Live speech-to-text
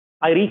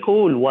I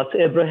recall what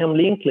Abraham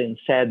Lincoln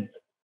said: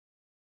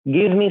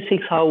 give me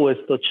 6 hours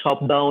to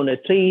chop down a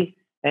tree,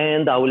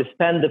 and I will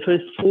spend the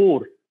first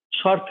four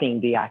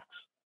sharpening the axe.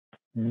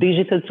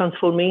 Digital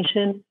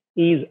transformation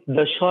is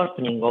the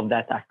sharpening of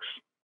that axe.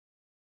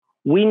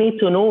 We need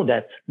to know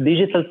that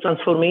digital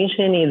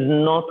transformation is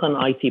not an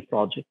IT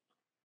project.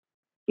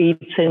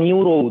 It's a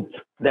new road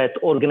that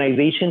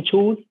organization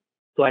choose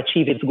to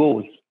achieve its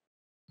goals.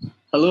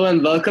 Hello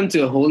and welcome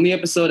to a whole new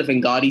episode of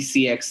Engati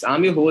CX.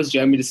 I'm your host,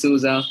 Jeremy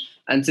D'Souza,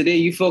 and today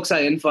you folks are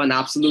in for an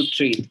absolute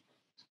treat.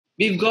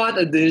 We've got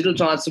a digital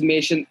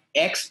transformation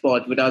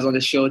expert with us on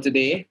the show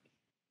today.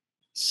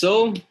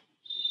 So,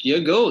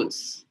 here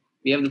goes.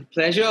 We have the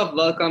pleasure of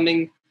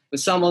welcoming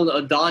Wissam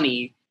Al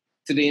Adany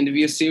to the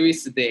interview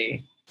series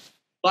today.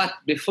 But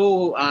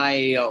before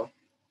I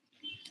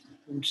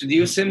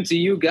introduce him to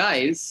you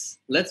guys,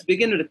 let's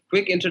begin with a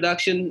quick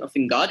introduction of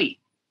Engati.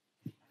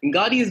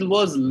 Engati is the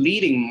world's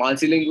leading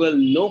multilingual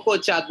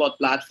no-code chatbot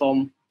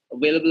platform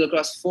available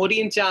across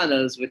 14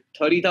 channels with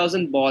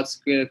 30,000 bots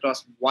created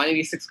across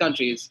 186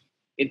 countries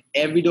in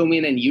every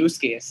domain and use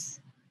case.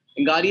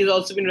 Engati has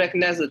also been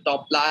recognized as a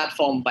top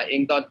platform by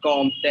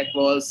Inc.com,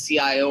 TechWorld,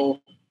 CIO,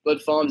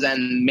 Good Firms,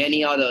 and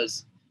many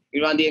others.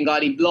 We run the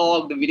Engati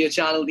blog, the video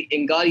channel, the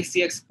Engati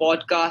CX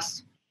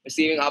podcast,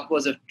 receiving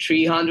upwards of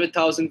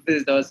 300,000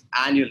 visitors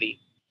annually.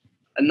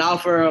 And now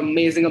for an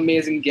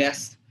amazing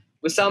guest.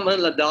 Wissam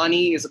Al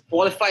Adany is a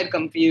qualified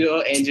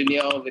computer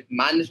engineer with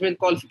management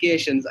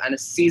qualifications and a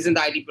seasoned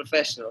IT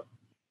professional.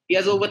 He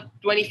has over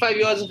 25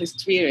 years of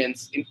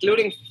experience,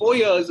 including 4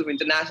 years of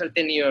international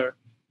tenure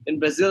in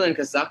Brazil and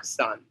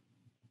Kazakhstan.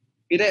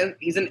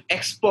 He's an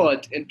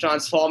expert in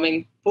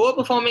transforming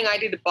poor-performing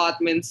IT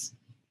departments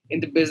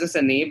into business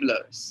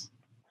enablers.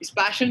 He's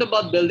passionate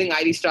about building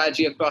IT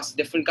strategy across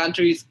different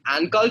countries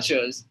and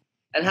cultures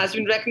and has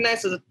been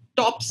recognized as a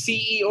top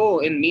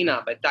CEO in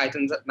MENA by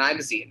Titans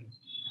magazine.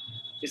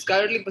 He's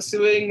currently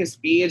pursuing his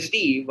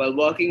PhD while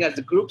working as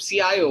the group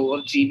CIO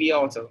of GB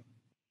Auto.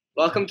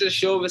 Welcome to the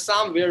show,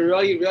 Wissam. We're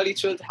really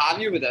thrilled to have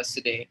you with us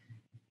today.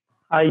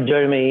 Hi,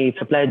 Jeremy. It's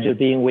a pleasure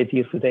being with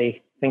you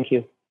today. Thank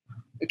you.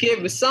 Okay,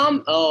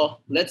 Wissam,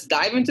 let's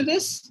dive into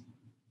this.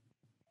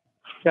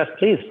 Yes,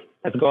 please.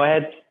 Let's go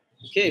ahead.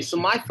 Okay, so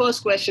my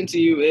first question to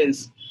you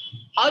is,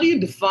 how do you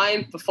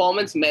define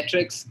performance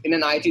metrics in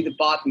an IT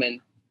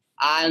department,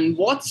 and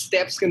what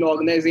steps can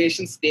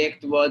organizations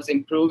take towards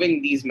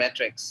improving these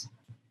metrics?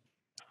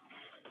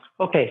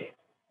 Okay.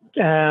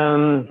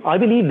 I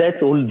believe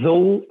that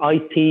although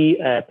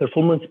IT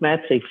performance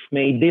metrics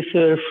may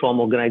differ from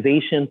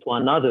organization to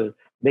another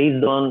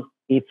based on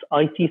its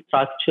IT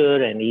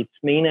structure and its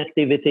main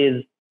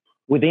activities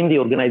within the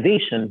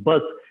organization,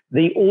 but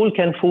they all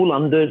can fall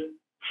under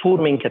four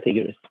main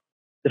categories.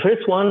 The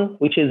first one,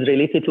 which is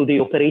related to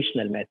the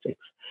operational metrics.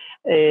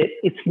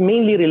 It's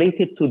mainly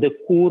related to the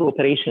core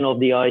operation of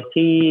the IT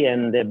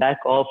and the back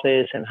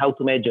office and how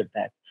to measure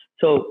that.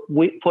 So,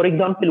 for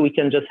example, we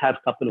can just have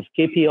a couple of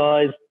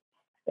KPIs,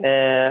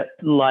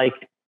 like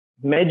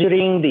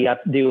measuring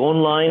the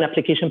online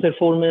application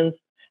performance,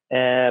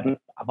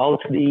 about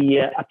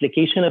the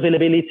application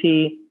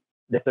availability,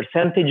 the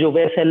percentage of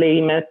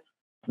SLA met,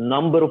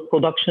 number of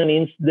production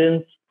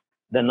incidents,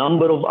 the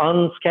number of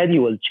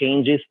unscheduled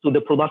changes to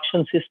the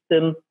production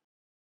system,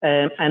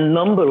 and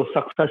number of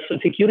successful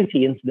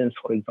security incidents,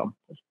 for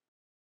example.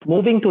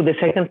 Moving to the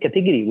second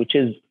category, which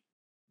is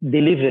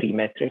delivery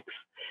metrics.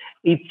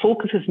 It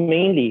focuses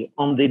mainly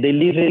on the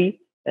delivery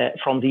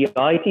from the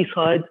IT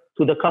side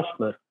to the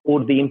customer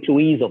or the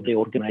employees of the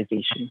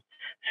organization.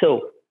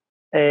 So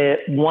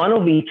one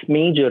of its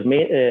major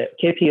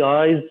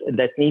KPIs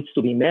that needs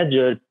to be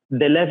measured,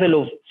 the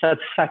level of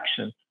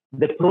satisfaction,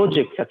 the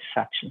project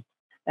satisfaction,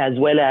 as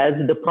well as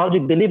the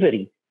project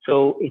delivery.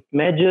 So it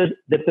measures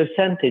the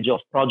percentage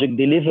of project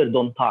delivered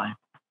on time.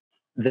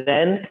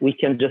 Then we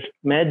can just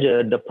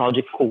measure the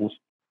project cost,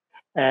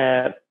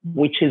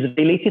 which is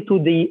related to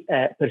the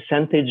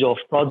percentage of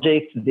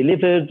projects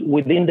delivered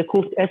within the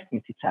cost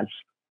estimate itself.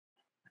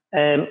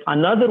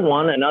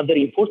 Another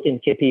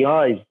important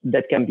KPI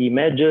that can be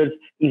measured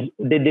is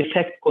the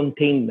defect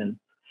containment,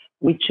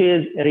 which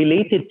is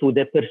related to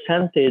the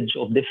percentage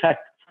of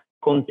defects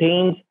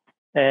contained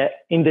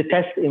in the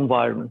test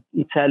environment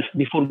itself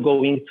before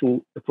going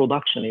to the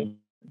production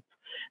environment.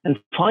 And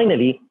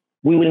finally,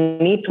 we will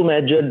need to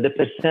measure the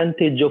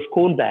percentage of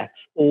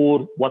callbacks,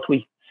 or what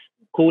we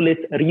call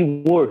it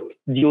rework,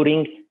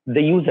 during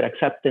the user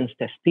acceptance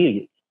test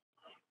period.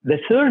 The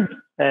third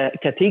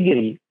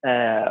category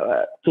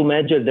to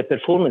measure the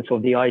performance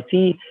of the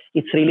IT,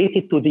 it's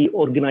related to the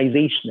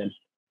organizational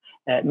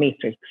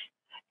matrix.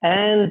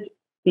 And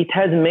it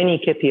has many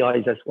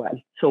KPIs as well.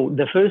 So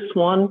the first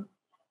one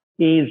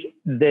is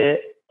the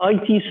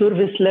IT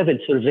service level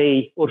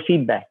survey or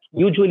feedback.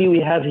 Usually we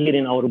have here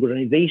in our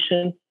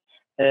organization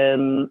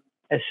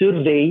a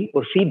survey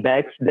or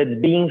feedbacks that's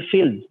being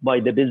filled by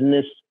the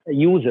business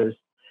users,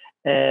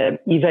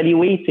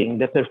 evaluating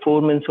the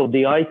performance of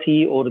the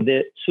IT or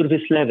the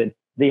service level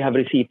they have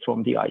received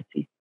from the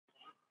IT.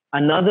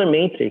 Another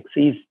matrix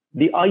is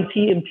the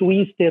IT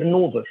employees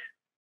turnover.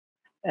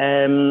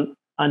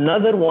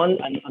 Another one,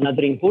 and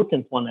another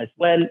important one as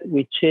well,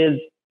 which is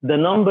the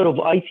number of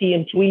IT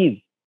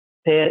employees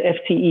per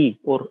FTE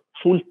or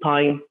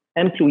full-time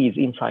employees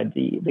inside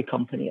the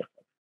company.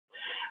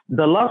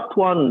 The last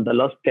one, the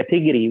last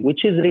category,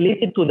 which is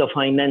related to the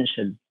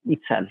financials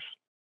itself.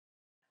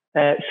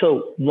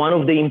 So one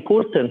of the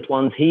important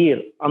ones here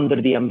under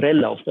the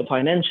umbrella of the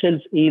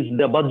financials is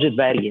the budget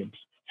variance.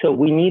 So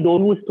we need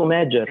always to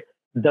measure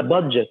the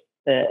budget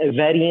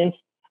variance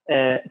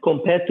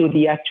compared to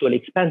the actual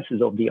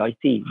expenses of the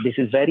IT. This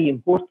is very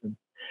important,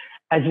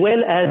 as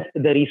well as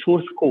the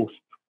resource cost.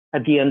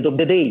 At the end of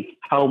the day,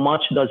 how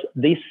much does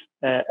this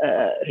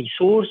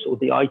resource or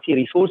the IT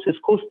resources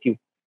cost you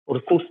or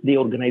cost the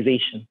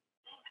organization?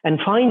 And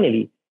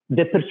finally,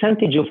 the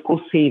percentage of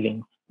cost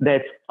savings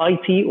that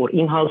IT or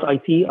in-house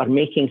IT are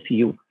making to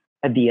you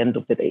at the end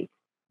of the day.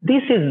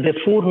 This is the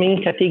four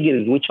main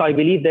categories, which I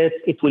believe that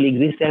it will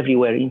exist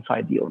everywhere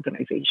inside the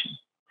organization.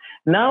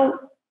 Now,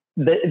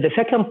 the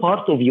second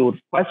part of your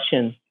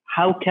question,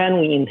 how can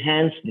we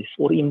enhance this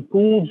or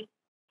improve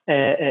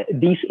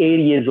these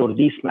areas or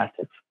these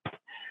methods?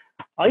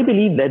 I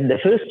believe that the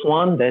first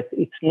one that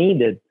it's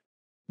needed,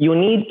 you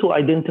need to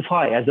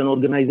identify as an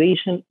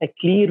organization a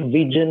clear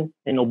vision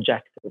and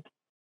objective.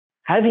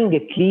 Having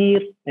a clear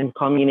and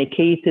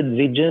communicated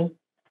vision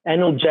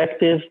and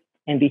objective,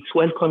 and it's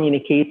well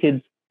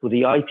communicated to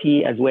the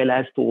IT as well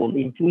as to all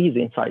employees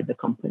inside the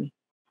company.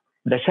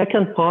 The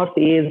second part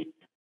is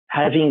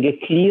having a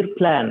clear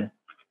plan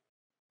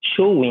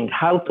showing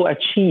how to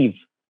achieve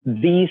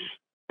these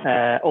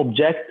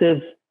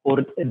objectives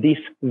or this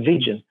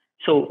vision.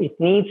 So it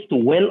needs to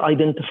well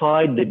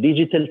identify the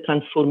digital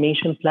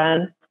transformation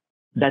plan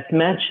that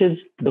matches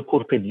the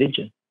corporate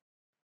vision.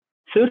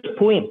 Third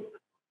point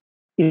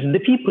is the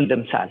people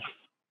themselves.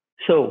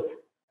 So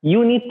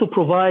you need to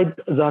provide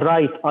the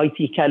right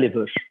IT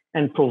caliber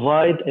and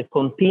provide a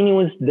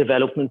continuous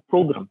development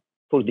program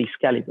for this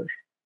caliber.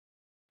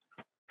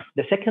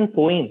 The second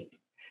point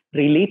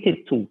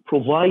related to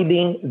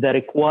providing the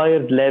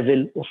required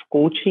level of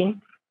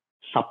coaching,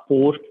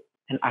 support,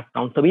 and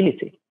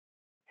accountability.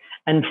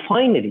 And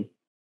finally,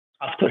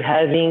 after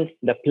having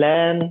the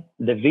plan,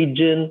 the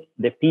vision,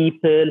 the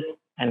people,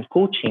 and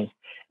coaching,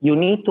 you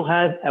need to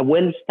have a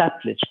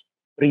well-established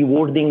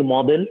rewarding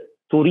model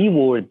to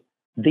reward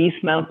this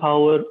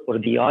manpower or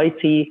the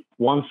IT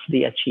once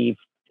they achieve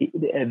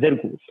their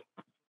goals.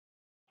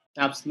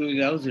 Absolutely.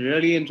 That was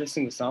really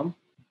interesting, Wissam.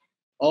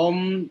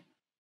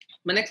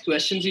 My next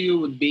question to you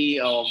would be,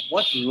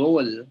 what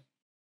role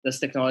does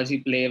technology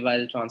play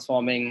while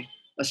transforming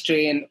a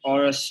strained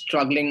or a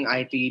struggling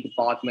IT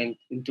department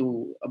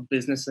into a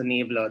business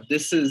enabler?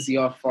 This is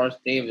your first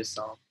day,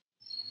 Wissam.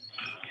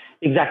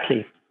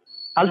 Exactly.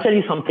 I'll tell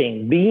you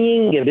something.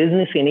 Being a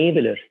business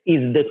enabler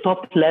is the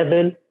top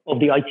level of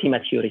the IT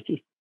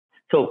maturity.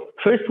 So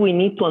first, we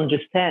need to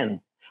understand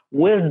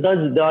where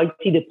does the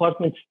IT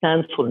department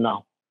stand for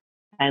now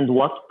and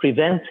what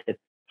prevents it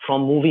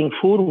from moving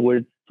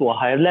forward to a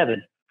higher level.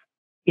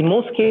 In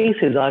most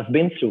cases I've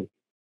been through,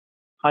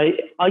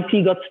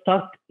 IT got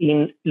stuck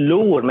in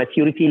lower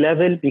maturity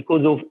level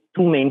because of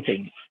two main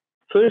things.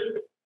 First,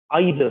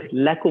 either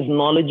lack of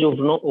knowledge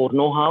or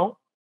know-how.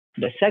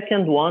 The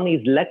second one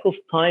is lack of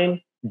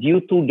time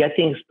due to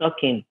getting stuck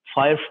in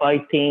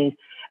firefighting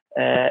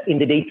in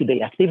the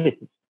day-to-day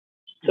activities.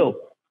 So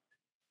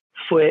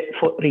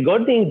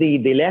regarding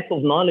the lack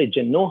of knowledge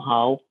and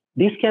know-how,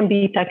 this can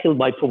be tackled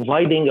by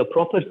providing a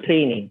proper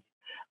training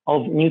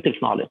of new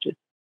technologies.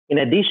 In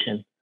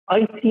addition,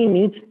 IT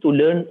needs to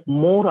learn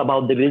more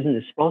about the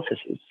business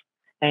processes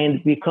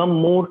and become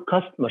more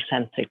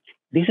customer-centric.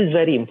 This is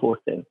very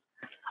important.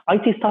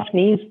 IT staff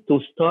needs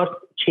to start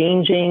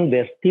changing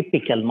their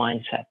typical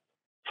mindset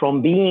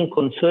from being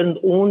concerned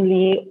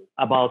only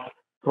about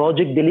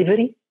project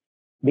delivery,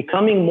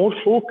 becoming more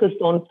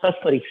focused on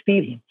customer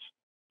experience.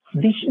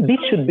 This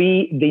should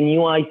be the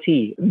new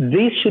IT.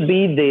 This should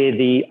be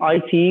the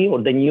IT or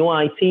the new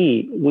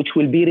IT, which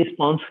will be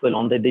responsible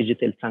on the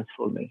digital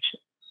transformation.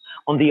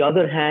 On the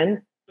other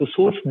hand, to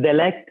solve the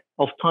lack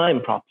of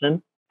time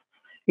problem,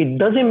 it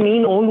doesn't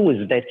mean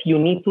always that you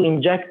need to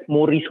inject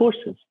more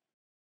resources.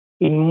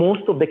 In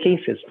most of the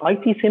cases,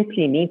 IT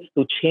simply needs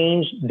to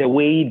change the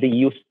way they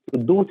used to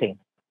do things.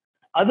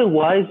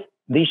 Otherwise,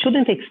 they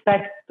shouldn't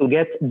expect to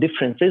get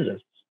different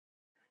results.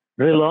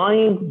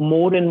 Relying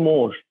more and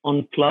more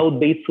on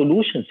cloud-based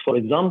solutions, for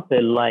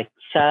example, like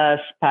SaaS,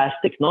 PaaS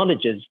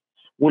technologies,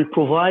 will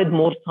provide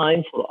more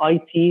time for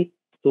IT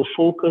to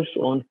focus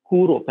on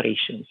core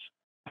operations.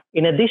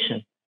 In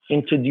addition,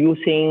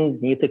 introducing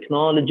new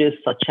technologies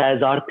such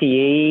as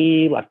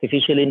RPA,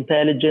 artificial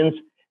intelligence,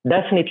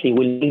 definitely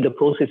will make the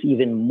process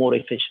even more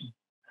efficient.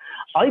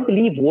 I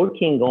believe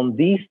working on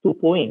these 2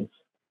 points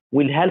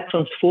will help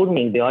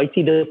transforming the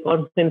IT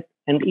department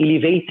and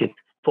elevate it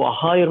to a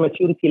higher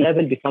maturity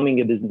level, becoming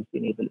a business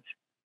enabler.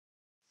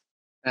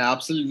 I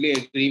absolutely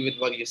agree with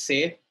what you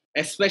say,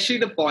 especially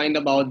the point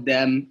about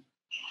them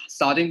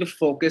starting to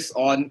focus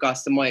on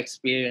customer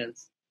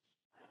experience.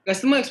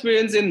 Customer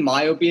experience, in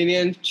my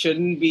opinion,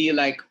 shouldn't be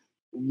like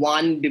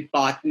one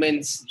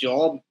department's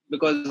job,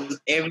 because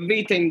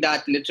everything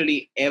that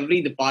literally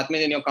every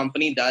department in your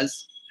company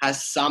does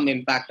has some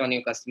impact on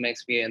your customer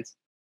experience.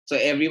 So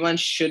everyone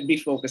should be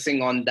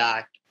focusing on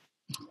that.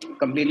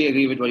 Completely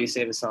agree with what you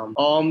say, Wissam.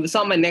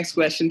 Wissam, my next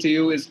question to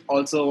you is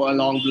also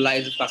along the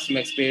lines of customer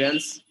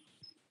experience.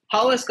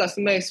 How has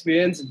customer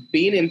experience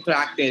been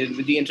impacted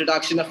with the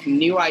introduction of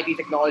new IT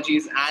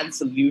technologies and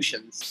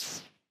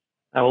solutions?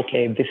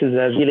 Okay, this is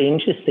a really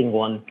interesting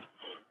one.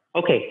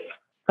 Okay,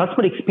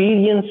 customer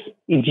experience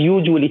is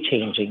usually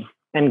changing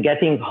and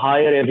getting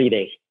higher every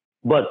day,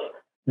 but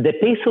the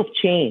pace of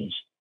change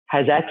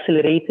has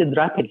accelerated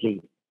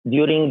rapidly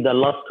during the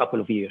last couple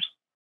of years.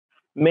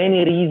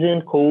 Many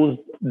reasons caused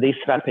this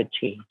rapid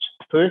change.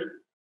 First,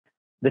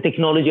 the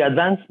technology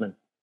advancement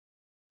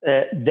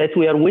that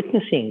we are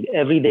witnessing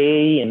every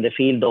day in the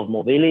field of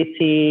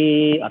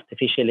mobility,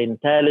 artificial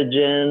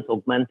intelligence,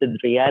 augmented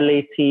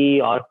reality,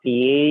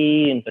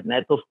 RPA,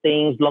 Internet of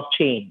Things,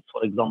 blockchain,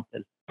 for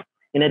example.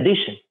 In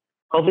addition,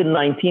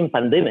 COVID-19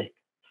 pandemic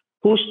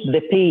pushed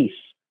the pace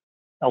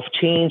of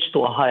change to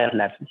a higher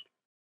level.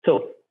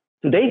 So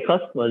today,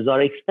 customers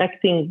are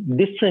expecting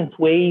different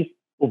ways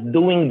of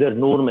doing their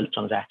normal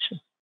transactions.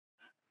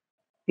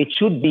 It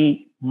should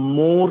be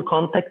more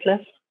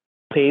contactless,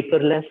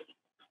 paperless,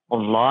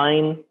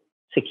 online,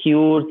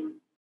 secured,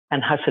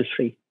 and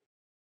hassle-free.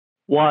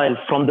 While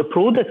from the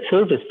product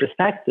service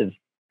perspective,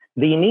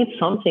 they need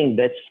something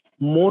that's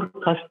more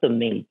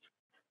custom-made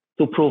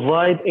to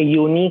provide a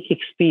unique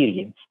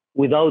experience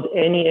without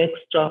any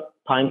extra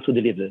time to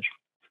deliver.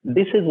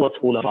 This is what's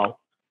all about.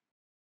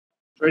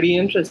 Pretty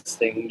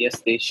interesting.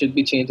 Yes, they should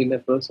be changing their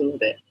process over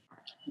there.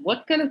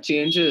 What kind of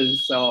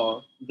changes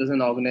does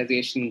an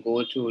organization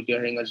go through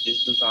during a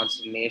digital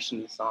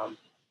transformation, Sam?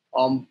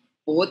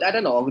 Both at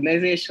an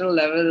organizational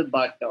level,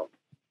 but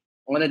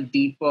on a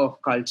deeper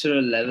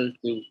cultural level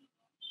too.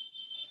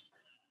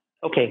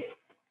 Okay,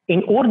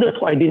 in order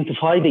to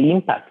identify the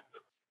impact,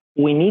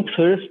 we need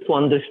first to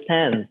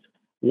understand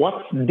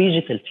what's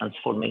digital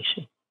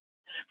transformation.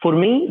 For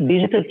me,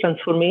 digital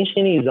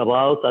transformation is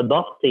about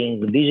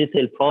adopting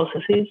digital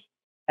processes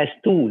as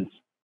tools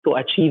to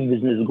achieve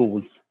business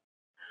goals.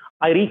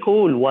 I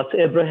recall what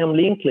Abraham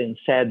Lincoln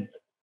said: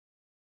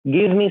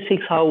 give me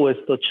 6 hours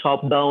to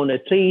chop down a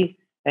tree,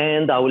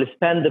 and I will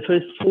spend the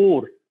first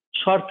 4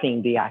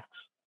 sharpening the axe.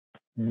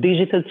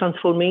 Digital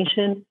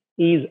transformation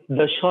is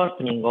the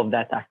sharpening of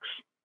that axe.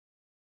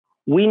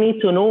 We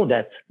need to know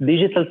that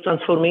digital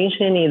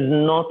transformation is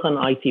not an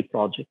IT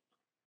project.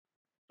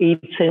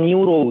 It's a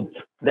new road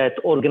that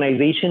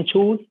organization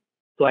choose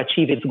to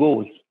achieve its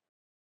goals.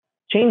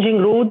 Changing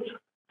roads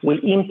will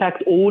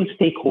impact all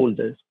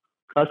stakeholders,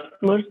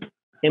 customers,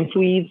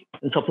 employees,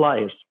 and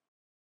suppliers.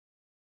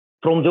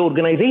 From the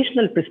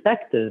organizational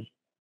perspective,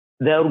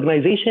 the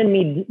organization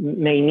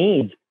may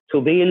need to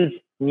build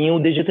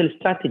new digital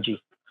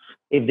strategy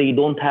if they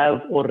don't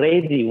have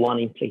already one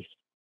in place.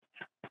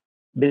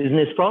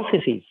 Business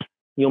processes,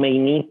 you may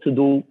need to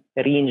do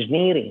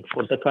re-engineering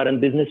for the current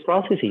business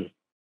processes.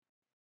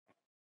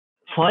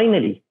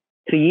 Finally,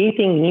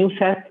 creating new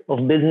set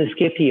of business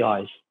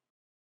KPIs.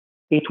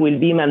 It will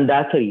be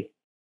mandatory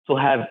to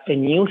have a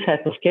new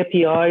set of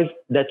KPIs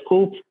that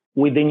cope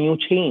with the new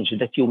change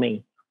that you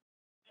made.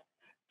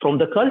 From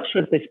the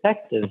cultural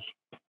perspective,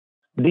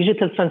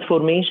 digital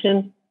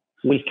transformation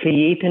will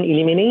create and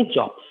eliminate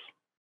jobs.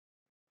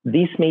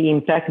 This may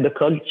impact the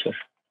culture,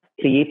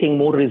 creating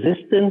more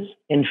resistance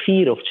and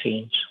fear of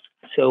change.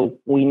 So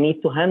we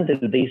need to handle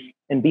this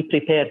and be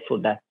prepared for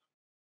that.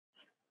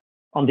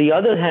 On the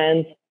other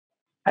hand,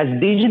 as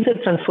digital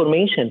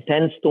transformation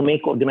tends to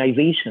make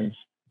organizations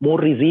more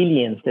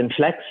resilient and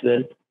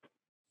flexible,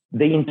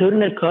 the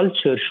internal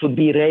culture should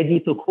be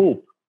ready to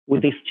cope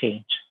with this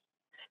change.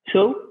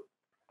 So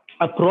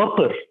a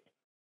proper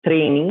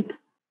training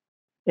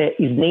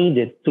is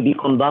needed to be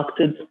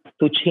conducted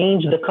to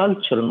change the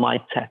cultural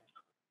mindset,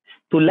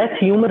 to let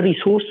human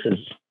resources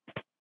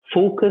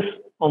focus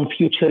on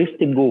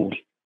futuristic goals,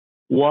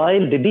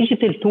 while the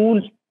digital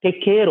tools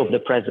take care of the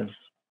present.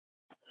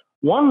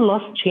 One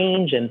last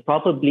change, and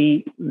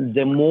probably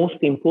the most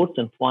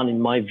important one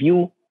in my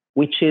view,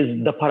 which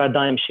is the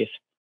paradigm shift.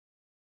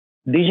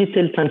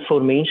 Digital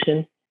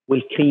transformation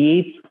will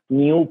create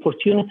new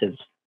opportunities.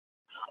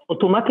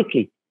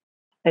 Automatically,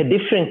 a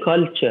different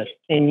culture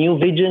and new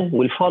vision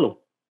will follow.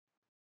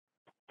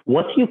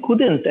 What you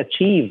couldn't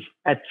achieve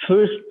at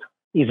first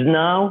is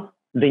now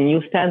the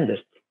new standard.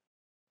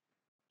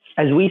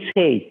 As we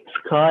say,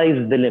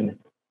 sky's the limit.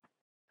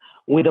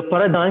 With a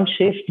paradigm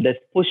shift that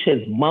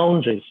pushes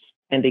boundaries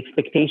and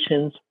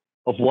expectations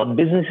of what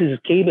business is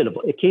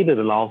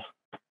capable of,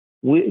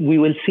 we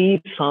will see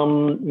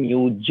some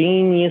new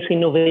genius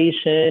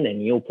innovation and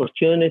new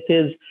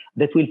opportunities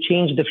that will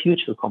change the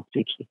future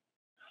completely.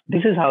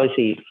 This is how I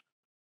see it.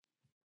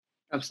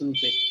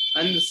 Absolutely.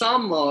 And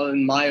some,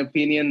 in my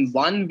opinion,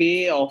 one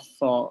way of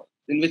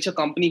in which a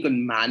company could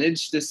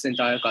manage this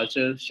entire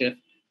culture shift.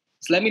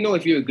 So let me know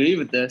if you agree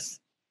with this.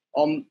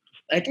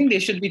 I think they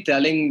should be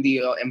telling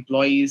the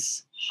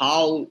employees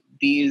how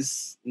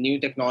these new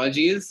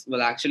technologies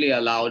will actually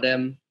allow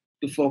them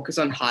to focus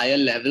on higher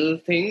level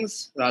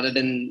things rather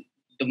than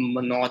the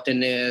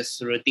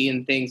monotonous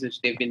routine things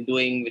which they've been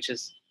doing, which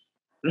is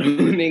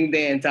ruining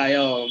their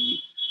entire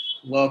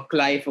work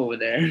life over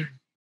there.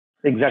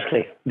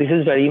 Exactly. This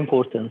is very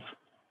important.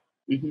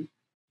 Mhm.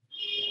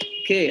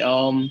 Okay,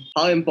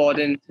 how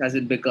important has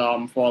it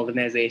become for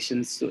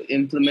organizations to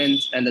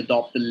implement and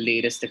adopt the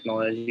latest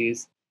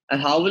technologies?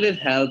 And how will it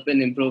help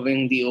in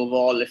improving the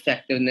overall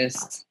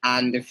effectiveness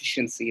and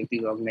efficiency of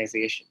the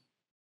organization?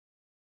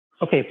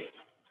 Okay.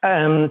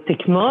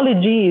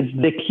 Technology is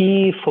the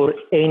key for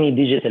any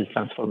digital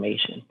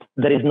transformation.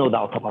 There is no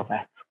doubt about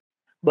that.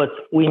 But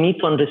we need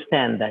to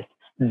understand that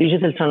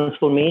digital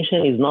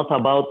transformation is not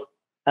about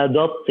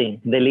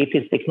adopting the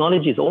latest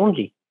technologies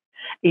only.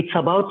 It's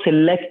about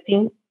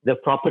selecting the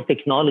proper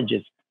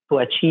technologies to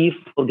achieve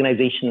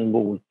organizational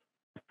goals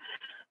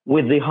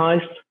with the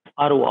highest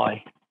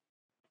ROI.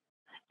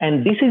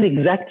 And this is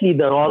exactly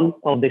the role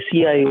of the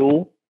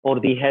CIO or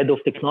the head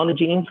of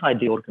technology inside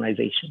the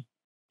organization.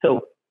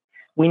 So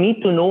we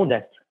need to know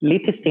that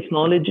latest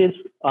technologies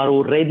are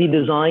already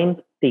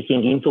designed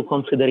taking into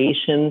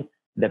consideration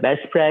the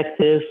best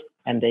practice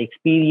and the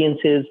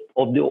experiences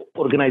of the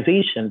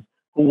organizations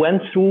who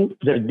went through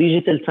their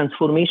digital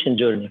transformation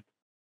journey.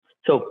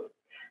 So,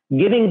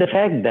 given the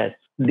fact that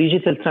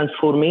digital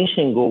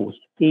transformation goals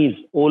is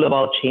all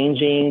about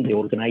changing the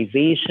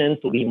organization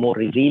to be more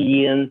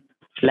resilient,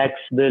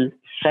 flexible,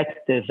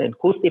 effective, and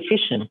cost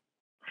efficient,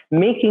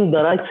 making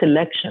the right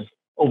selection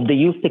of the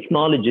use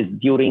technologies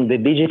during the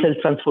digital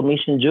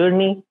transformation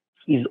journey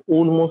is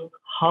almost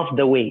half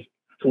the way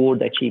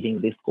toward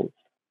achieving this goal.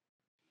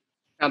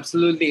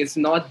 Absolutely. It's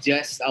not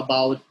just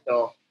about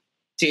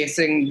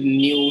chasing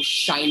new,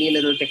 shiny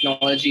little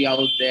technology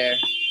out there.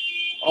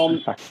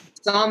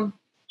 Some,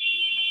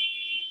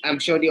 I'm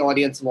sure the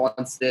audience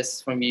wants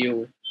this from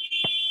you.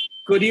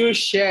 Could you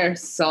share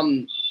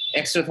some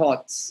extra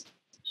thoughts?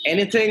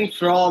 Anything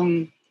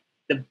from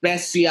the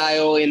best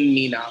CIO in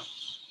MENA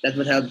that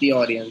would help the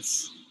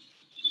audience?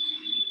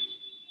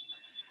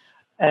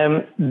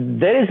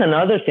 There is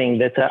another thing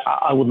that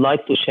I would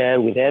like to share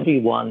with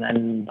everyone,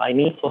 and I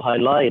need to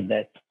highlight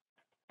that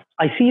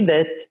I see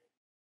that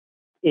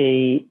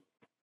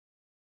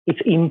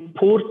it's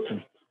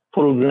important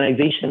for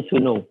organizations to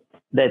know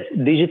that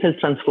digital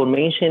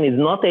transformation is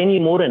not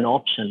anymore an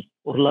option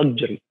or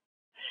luxury.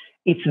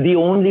 It's the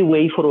only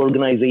way for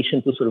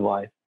organizations to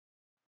survive,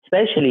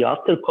 especially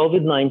after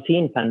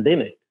COVID-19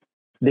 pandemic.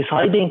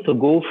 Deciding to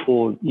go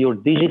for your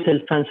digital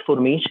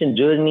transformation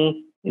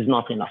journey is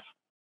not enough.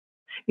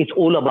 It's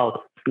all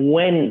about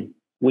when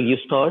will you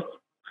start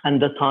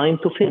and the time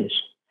to finish.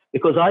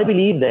 Because I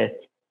believe that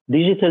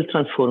digital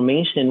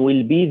transformation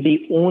will be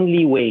the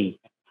only way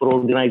for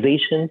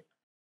organizations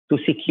to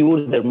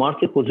secure their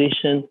market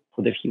position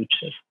for the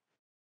future.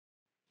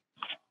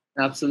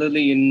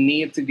 Absolutely. You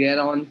need to get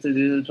on to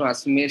digital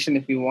transformation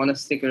if you want to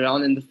stick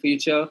around in the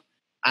future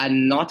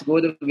and not go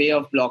the way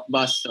of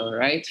Blockbuster,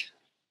 right?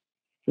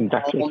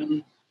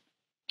 Exactly.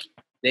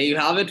 There you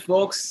have it,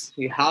 folks.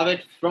 You have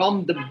it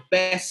from the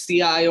best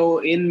CIO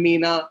in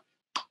MENA.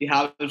 You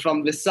have it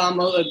from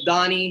Wissam Al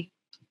Adany.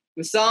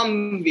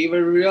 Wissam, we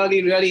were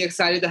really, really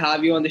excited to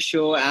have you on the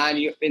show, and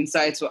your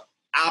insights were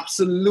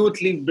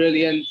absolutely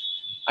brilliant.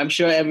 I'm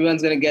sure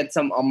everyone's going to get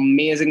some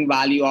amazing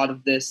value out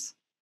of this.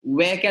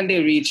 Where can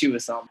they reach you,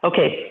 Wissam?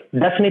 Okay,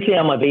 definitely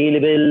I'm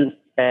available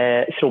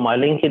through my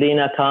LinkedIn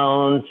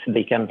account.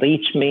 They can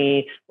reach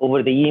me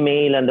over the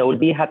email, and I will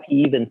be happy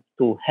even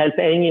to help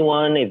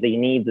anyone if they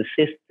need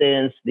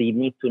assistance, they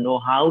need to know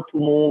how to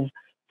move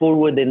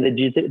forward in the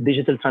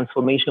digital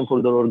transformation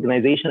for their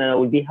organization, and I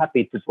will be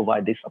happy to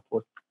provide this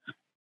support.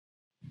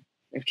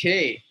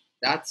 Okay,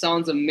 that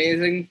sounds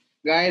amazing.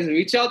 Guys,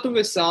 reach out to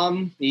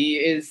Wissam. He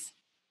is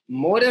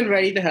more than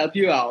ready to help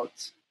you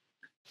out.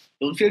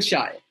 Don't feel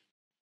shy.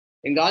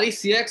 Engati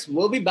CX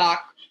will be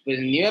back with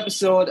a new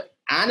episode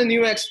and a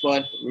new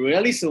expert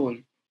really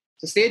soon.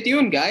 So stay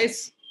tuned,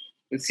 guys.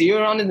 We'll see you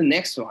around in the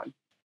next one.